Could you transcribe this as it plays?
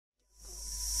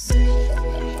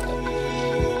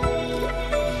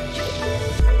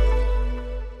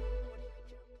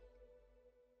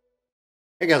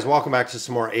Hey guys, welcome back to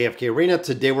some more AFK Arena.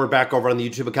 Today we're back over on the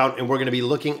YouTube account and we're going to be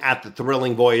looking at the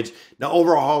Thrilling Voyage. Now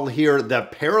overall here, the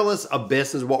Perilous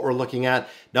Abyss is what we're looking at.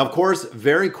 Now of course,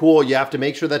 very cool. You have to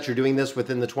make sure that you're doing this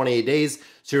within the 28 days.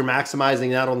 So you're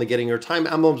maximizing not only getting your time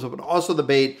emblems, but also the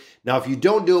bait. Now if you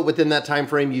don't do it within that time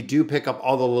frame, you do pick up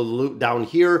all the loot down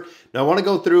here. Now I want to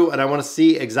go through and I want to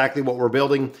see exactly what we're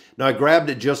building. Now I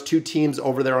grabbed just 2 teams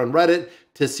over there on Reddit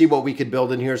to see what we could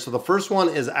build in here. So the first one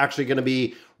is actually going to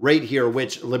be right here,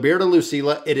 which Liberta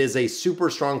Lucila, it is a super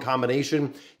strong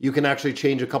combination. You can actually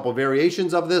change a couple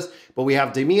variations of this, but we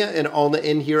have Demia and Alna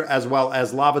in here as well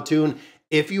as Lavatoon.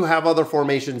 If you have other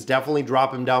formations, definitely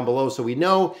drop them down below so we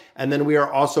know. And then we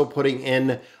are also putting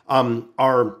in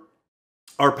our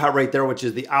pet right there, which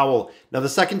is the owl. Now the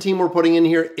second team we're putting in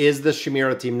here is the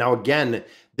Chimera team. Now again,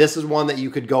 this is one that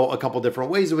you could go a couple different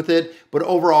ways with it, but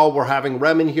overall we're having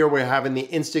Rem in here. We're having the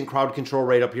instant crowd control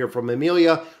right up here from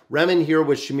Amelia. Rem in here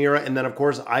with Chimera, and then of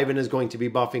course Ivan is going to be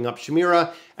buffing up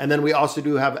Chimera. And then we also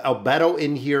do have Albedo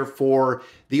in here for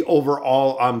the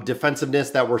overall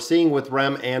defensiveness that we're seeing with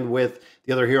Rem and with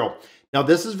the other hero. Now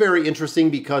this is very interesting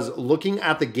because looking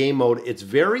at the game mode, it's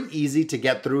very easy to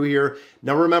get through here.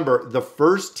 Now remember, the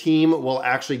first team will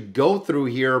actually go through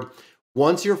here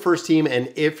once your first team,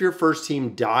 and if your first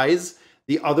team dies,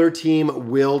 the other team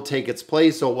will take its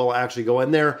place, so it will actually go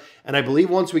in there. And I believe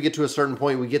once we get to a certain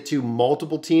point, we get to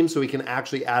multiple teams, so we can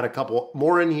actually add a couple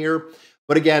more in here.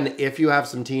 But again, if you have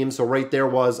some teams, so right there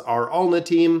was our Alna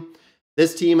team.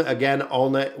 This team, again,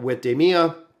 Alna with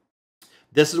Demia.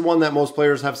 This is one that most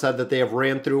players have said that they have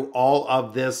ran through all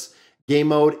of this game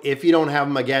mode. If you don't have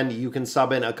them, again, you can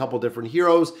sub in a couple different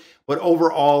heroes. But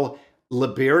overall,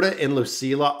 Liberta and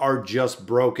Lucila are just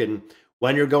broken.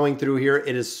 When you're going through here,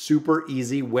 it is super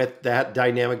easy with that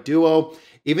dynamic duo.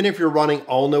 Even if you're running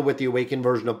Alna with the Awakened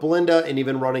version of Belinda and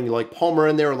even running like Palmer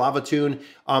in there, Lavatoon,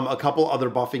 a couple other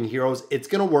buffing heroes, it's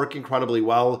going to work incredibly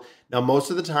well. Now, most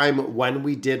of the time when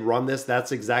we did run this,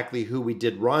 that's exactly who we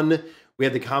did run. We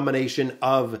had the combination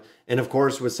of, and of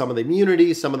course with some of the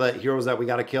immunity, some of the heroes that we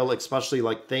got to kill, especially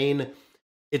like Thane,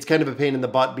 it's kind of a pain in the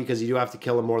butt because you do have to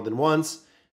kill him more than once.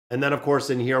 And then of course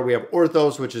in here we have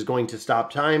Orthos, which is going to stop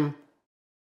time.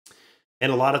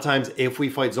 And a lot of times if we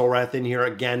fight Zorath in here,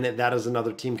 again, that is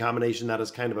another team combination that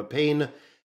is kind of a pain.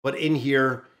 But in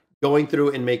here, going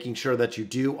through and making sure that you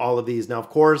do all of these. Now, of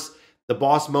course, the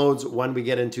boss modes, when we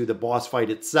get into the boss fight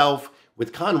itself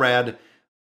with Conrad,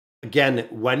 again,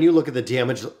 when you look at the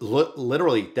damage,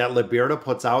 literally, that Liberta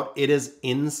puts out, it is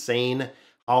insane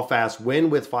how fast. Win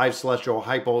with 5 Celestial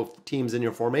Hypo teams in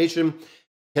your formation.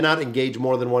 Cannot engage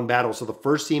more than one battle. So the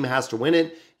first team has to win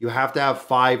it. You have to have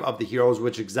 5 of the heroes,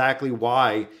 which is exactly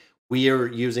why we are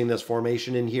using this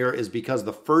formation in here, is because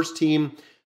the first team,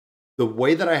 the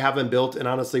way that I have them built, and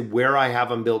honestly, where I have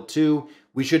them built too,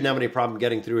 we shouldn't have any problem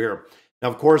getting through here. Now,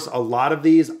 of course, a lot of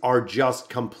these are just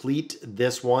complete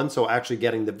this one, so actually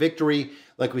getting the victory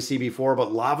like we see before,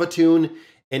 but Lavatoon,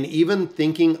 and even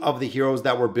thinking of the heroes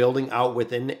that we're building out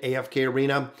within AFK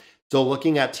Arena. So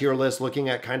looking at tier list, looking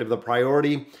at kind of the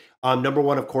priority, number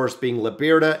 1, of course, being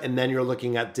Liberta, and then you're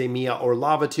looking at Demia or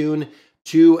Lavatoon,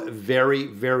 2 very,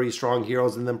 very strong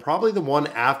heroes. And then probably the one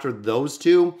after those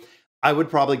 2, I would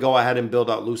probably go ahead and build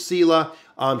out Lucila.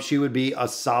 She would be a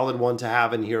solid one to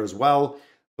have in here as well.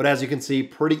 But as you can see,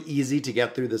 pretty easy to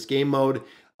get through this game mode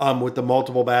with the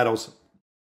multiple battles.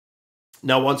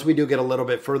 Now, once we do get a little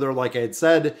bit further, like I had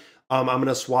said, I'm going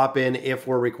to swap in if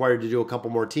we're required to do a couple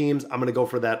more teams. I'm going to go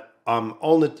for that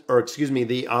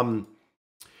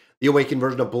the Awakened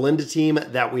version of Belinda team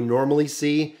that we normally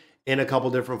see in a couple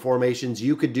different formations.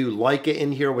 You could do Leica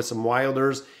in here with some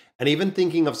Wilders, and even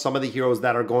thinking of some of the heroes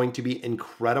that are going to be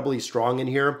incredibly strong in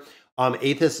here.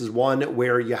 Aethys is one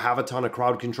where you have a ton of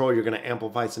crowd control. You're going to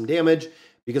amplify some damage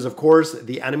because, of course,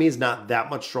 the enemy is not that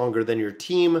much stronger than your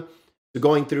team. So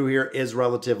going through here is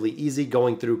relatively easy.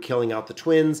 Going through, killing out the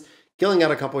twins, killing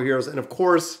out a couple of heroes, and of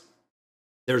course,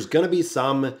 there's going to be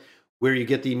some where you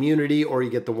get the immunity or you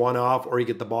get the one-off or you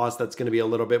get the boss that's going to be a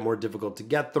little bit more difficult to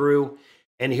get through.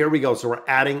 And here we go. So we're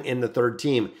adding in the third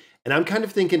team. And I'm kind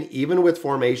of thinking even with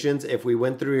formations, if we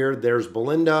went through here, there's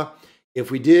Belinda.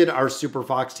 If we did our Super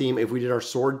Fox team, if we did our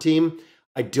Sword team,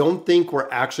 I don't think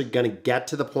we're actually going to get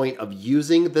to the point of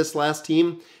using this last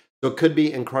team. So it could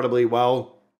be incredibly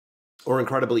well or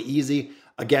incredibly easy.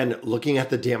 Again, looking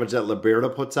at the damage that Liberta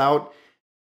puts out,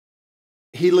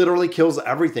 he literally kills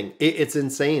everything. It's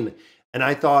insane. And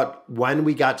I thought when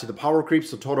we got to the power creep,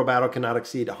 so total battle cannot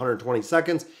exceed 120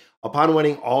 seconds. Upon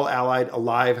winning, all allied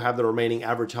alive have the remaining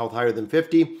average health higher than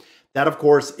 50. That, of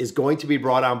course, is going to be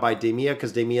brought on by Demia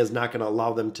because Demia is not going to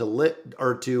allow them to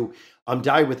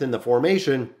die within the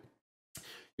formation.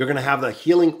 You're going to have the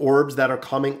healing orbs that are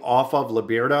coming off of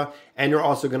Liberta, and you're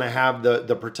also going to have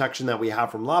the protection that we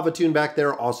have from Lavatoon back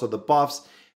there, also the buffs,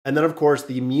 and then of course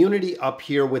the immunity up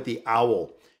here with the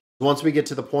owl. Once we get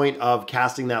to the point of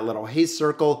casting that little haste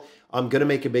circle, I'm going to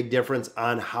make a big difference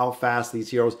on how fast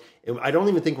these heroes, and I don't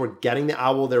even think we're getting the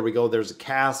owl. There we go. There's a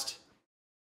cast.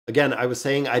 Again, I was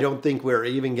saying I don't think we're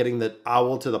even getting the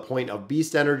owl to the point of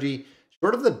beast energy.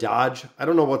 Short of the dodge, I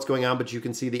don't know what's going on, but you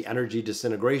can see the energy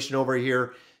disintegration over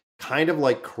here. Kind of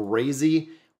like crazy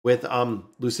with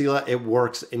Lucilla. It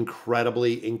works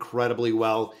incredibly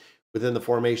well within the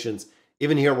formations.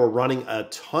 Even here, we're running a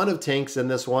ton of tanks in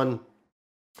this one,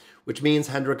 which means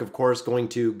Hendrik, of course, going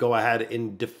to go ahead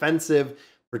in defensive,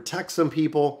 protect some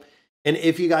people. And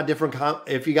if you got different comps,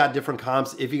 if you got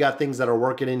things that are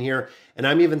working in here, and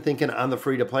I'm even thinking on the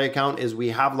free-to-play account is we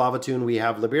have Lavatoon, we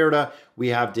have Liberta, we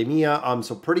have Demia,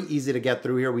 so pretty easy to get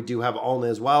through here. We do have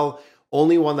Alna as well.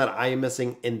 Only one that I am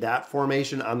missing in that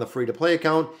formation on the free-to-play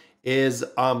account is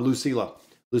Lucilla.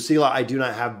 Lucilla I do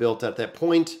not have built at that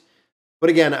point. But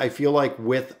again, I feel like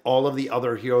with all of the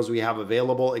other heroes we have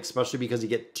available, especially because you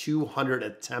get 200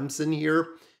 attempts in here,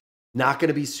 not going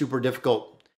to be super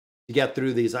difficult to get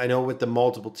through these. I know with the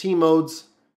multiple team modes,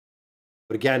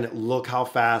 but again, look how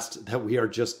fast that we are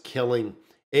just killing.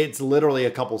 It's literally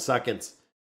a couple seconds.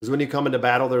 Because when you come into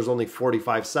battle, there's only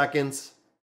 45 seconds.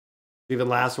 Even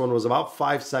last one was about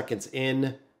 5 seconds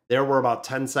in. There we're about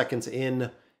 10 seconds in,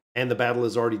 and the battle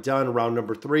is already done. Round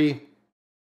number 3.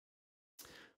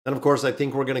 Then, of course, I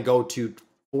think we're going to go to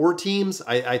 4 teams.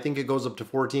 I think it goes up to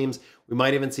 4 teams. We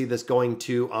might even see this going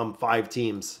to 5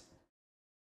 teams.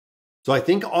 So I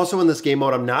think also in this game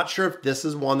mode, I'm not sure if this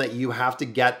is one that you have to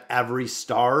get every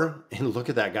star. And look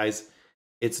at that, guys.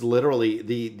 It's literally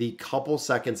the couple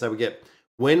seconds that we get.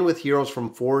 Win with heroes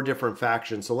from 4 different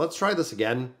factions. So let's try this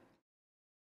again.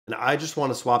 And I just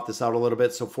want to swap this out a little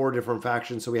bit. So 4 different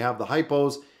factions. So we have the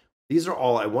Hippos. These are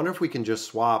all, I wonder if we can just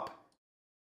swap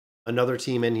another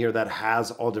team in here that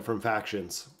has all different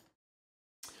factions.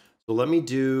 So let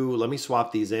me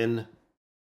swap these in.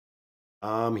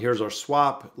 Here's our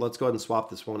swap. Let's go ahead and swap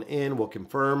this one in. We'll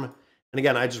confirm. And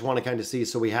again, I just want to kind of see.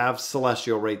 So we have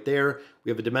Celestial right there. We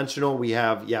have a Dimensional. We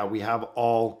have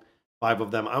all 5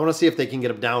 of them. I want to see if they can get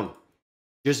them down.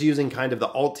 Just using kind of the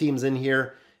alt teams in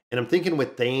here. And I'm thinking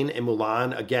with Thane and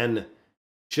Mulan, again,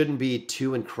 shouldn't be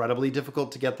too incredibly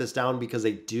difficult to get this down because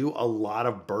they do a lot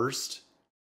of burst.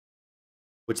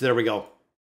 Which, there we go.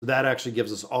 That actually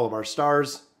gives us all of our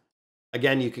stars.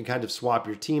 Again, you can kind of swap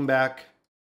your team back.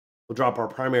 We'll drop our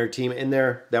primary team in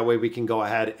there. That way we can go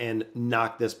ahead and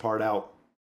knock this part out.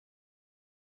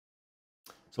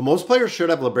 So most players should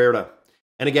have Liberta.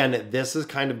 And again, this is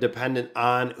kind of dependent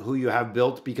on who you have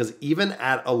built, because even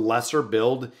at a lesser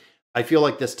build, I feel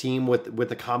like this team with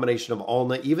the combination of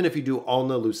Alna, even if you do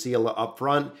Alna, Lucilla up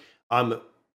front,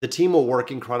 the team will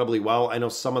work incredibly well. I know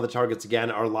some of the targets,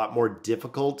 again, are a lot more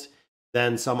difficult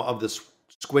than some of the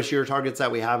squishier targets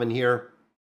that we have in here.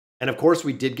 And of course,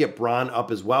 we did get Braun up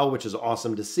as well, which is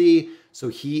awesome to see. So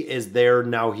he is there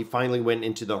now. He finally went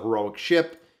into the heroic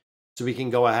ship. So we can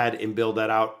go ahead and build that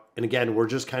out. And again, we're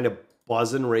just kind of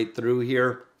buzzing right through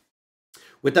here.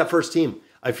 With that first team,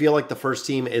 I feel like the first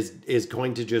team is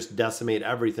going to just decimate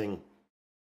everything.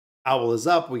 Owl is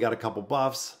up. We got a couple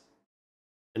buffs.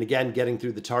 And again, getting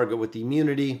through the target with the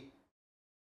immunity.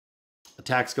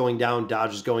 Attacks going down,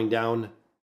 dodge is going down.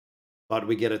 But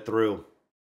we get it through.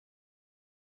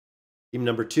 Team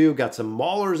number 2 got some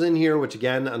Maulers in here, which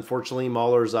again, unfortunately,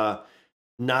 Maulers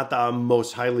not the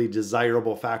most highly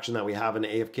desirable faction that we have in the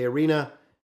AFK arena.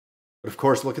 But of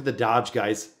course, look at the dodge,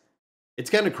 guys. It's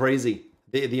kind of crazy,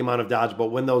 the amount of dodge.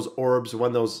 But when those orbs,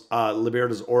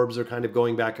 Liberta's orbs are kind of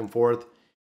going back and forth,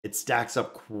 it stacks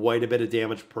up quite a bit of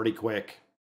damage pretty quick.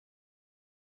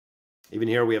 Even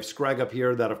here, we have Scrag up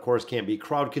here that, of course, can't be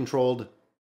crowd controlled.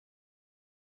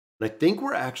 And I think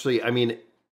we're actually, I mean,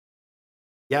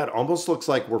 yeah, it almost looks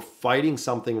like we're fighting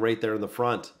something right there in the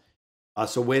front.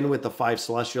 So win with the 5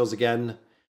 Celestials again.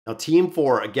 Now, Team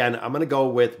 4, again, I'm going to go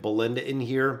with Belinda in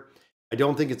here. I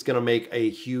don't think it's going to make a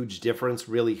huge difference,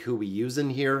 really, who we use in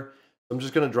here. I'm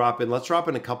just going to drop in. Let's drop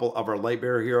in a couple of our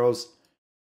Lightbearer heroes.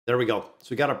 There we go. So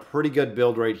we got a pretty good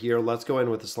build right here. Let's go in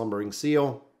with the Slumbering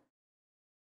Seal.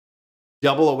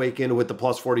 Double Awaken with the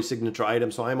plus 40 signature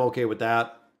item, so I'm okay with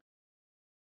that.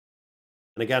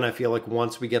 And again, I feel like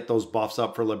once we get those buffs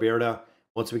up for Liberta,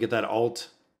 once we get that ult,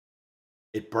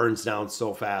 it burns down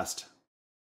so fast.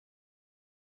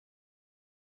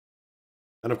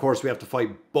 And of course, we have to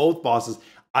fight both bosses.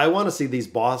 I want to see these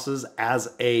bosses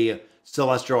as a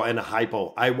Celestial and a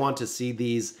Hypo. I want to see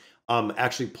these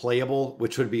actually playable,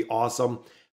 which would be awesome.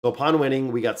 So upon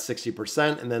winning, we got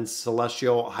 60%, and then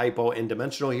Celestial, Hypo, and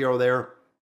Dimensional Hero there.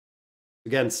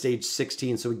 Again, stage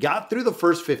 16. So we got through the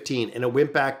first 15, and it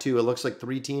went back to, it looks like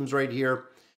 3 teams right here.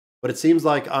 But it seems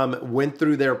like went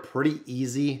through there pretty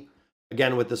easy.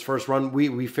 Again, with this first run,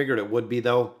 we figured it would be,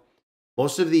 though.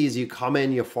 Most of these, you come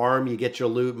in, you farm, you get your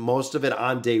loot, most of it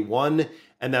on day 1,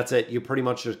 and that's it. You pretty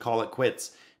much just call it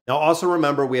quits. Now, also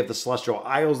remember, we have the Celestial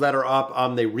Isles that are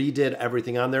up. They redid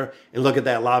everything on there. And look at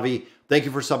that, Lavi. Thank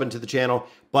you for subbing to the channel.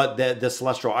 But the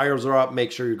Celestial Isles are up.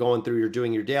 Make sure you're going through, you're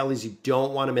doing your dailies. You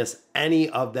don't want to miss any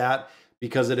of that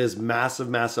because it is massive,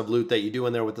 massive loot that you do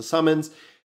in there with the summons.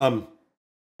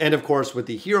 And of course, with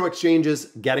the hero exchanges,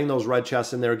 getting those red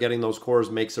chests in there, getting those cores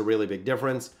makes a really big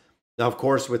difference. Now, of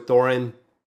course, with Thorin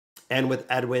and with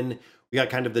Edwin, we got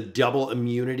kind of the double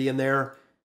immunity in there.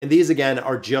 And these, again,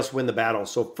 are just win the battle.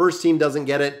 So first team doesn't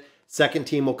get it. Second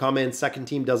team will come in. Second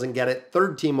team doesn't get it.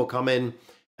 Third team will come in.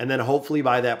 And then hopefully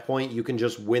by that point, you can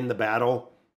just win the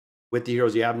battle with the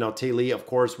heroes you have. Now, Taili, of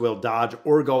course, will dodge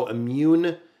or go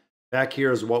immune. Back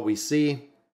here is what we see.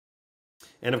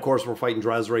 And, of course, we're fighting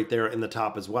Drez right there in the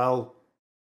top as well.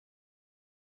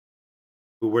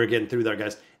 We're getting through there,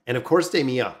 guys. And, of course,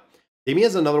 Demia. Demia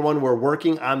is another one. We're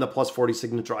working on the +40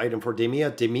 signature item for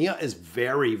Demia. Demia is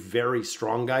very, very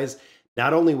strong, guys.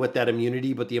 Not only with that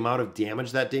immunity, but the amount of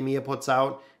damage that Demia puts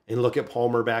out. And look at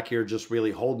Palmer back here just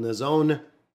really holding his own.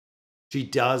 She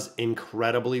does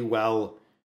incredibly well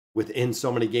within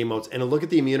so many game modes. And look at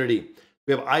the immunity.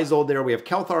 We have Isolde there. We have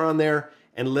Kelthar on there.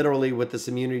 And literally with this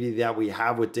immunity that we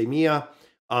have with Demia,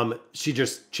 she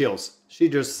just chills. She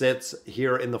just sits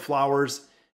here in the flowers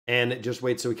and just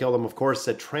waits till we kill them. Of course,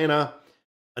 Citrana,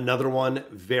 another one,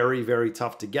 very, very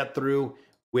tough to get through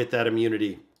with that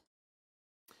immunity.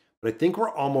 But I think we're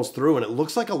almost through, and it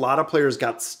looks like a lot of players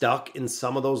got stuck in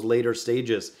some of those later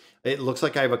stages. It looks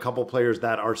like I have a couple players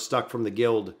that are stuck from the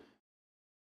guild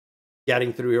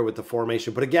getting through here with the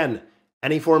formation. But again,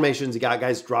 any formations you got,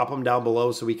 guys, drop them down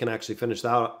below so we can actually finish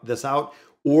this out.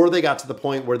 Or they got to the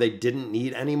point where they didn't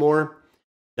need any more.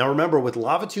 Now remember, with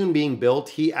Lavatoon being built,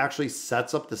 he actually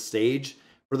sets up the stage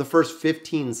for the first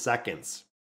 15 seconds.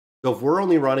 So if we're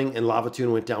only running, and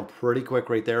Lavatoon went down pretty quick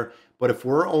right there, but if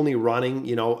we're only running,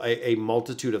 you know, a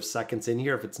multitude of seconds in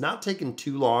here, if it's not taking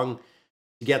too long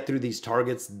to get through these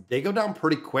targets, they go down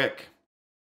pretty quick.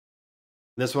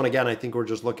 This one, again, I think we're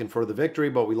just looking for the victory,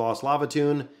 but we lost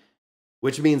Lavatoon,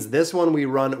 which means this one we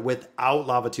run without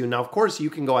Lavatoon. Now, of course, you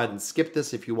can go ahead and skip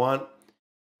this if you want,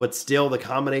 but still the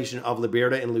combination of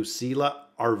Liberta and Lucilla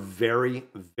are very,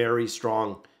 very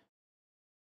strong.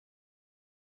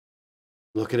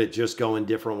 Look at it just going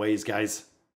different ways, guys.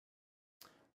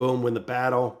 Boom, win the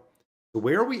battle. So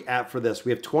where are we at for this?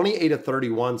 We have 28 of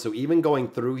 31, so even going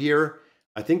through here,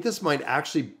 I think this might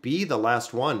actually be the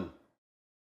last one.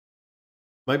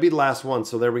 Might be the last one,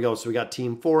 so there we go. So we got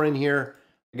Team 4 in here.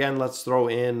 Again, let's throw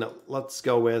in, let's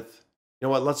go with, you know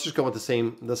what, let's just go with the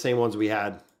same ones we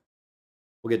had.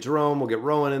 We'll get Jerome, we'll get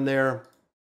Rowan in there.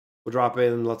 We'll drop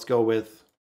in, let's go with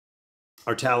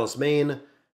our Talus main.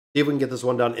 See if we can get this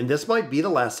one done. And this might be the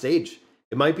last stage.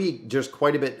 It might be just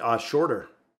quite a bit shorter.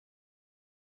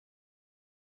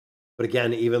 But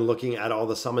again, even looking at all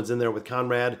the summons in there with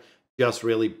Conrad, just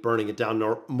really burning it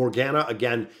down. Morgana,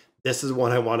 again, this is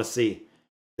one I want to see.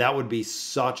 That would be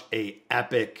such a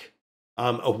epic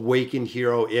awakened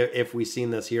hero if we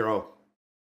seen this hero.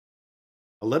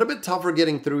 A little bit tougher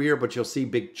getting through here, but you'll see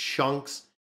big chunks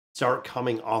start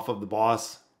coming off of the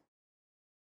boss.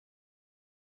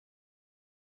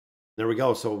 There we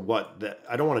go. So what?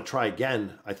 I don't want to try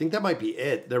again. I think that might be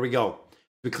it. There we go.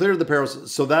 We cleared the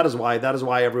Perilous. So that is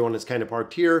why everyone is kind of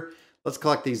parked here. Let's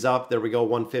collect these up. There we go.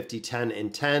 150, 10,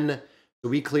 and 10. So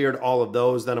we cleared all of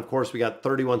those. Then, of course, we got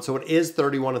 31. So it is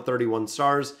 31 of 31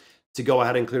 stars to go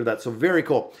ahead and clear that. So very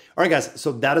cool. All right, guys.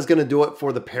 So that is going to do it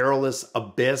for the Perilous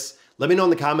Abyss. Let me know in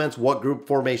the comments what group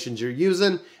formations you're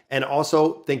using. And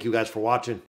also, thank you guys for watching.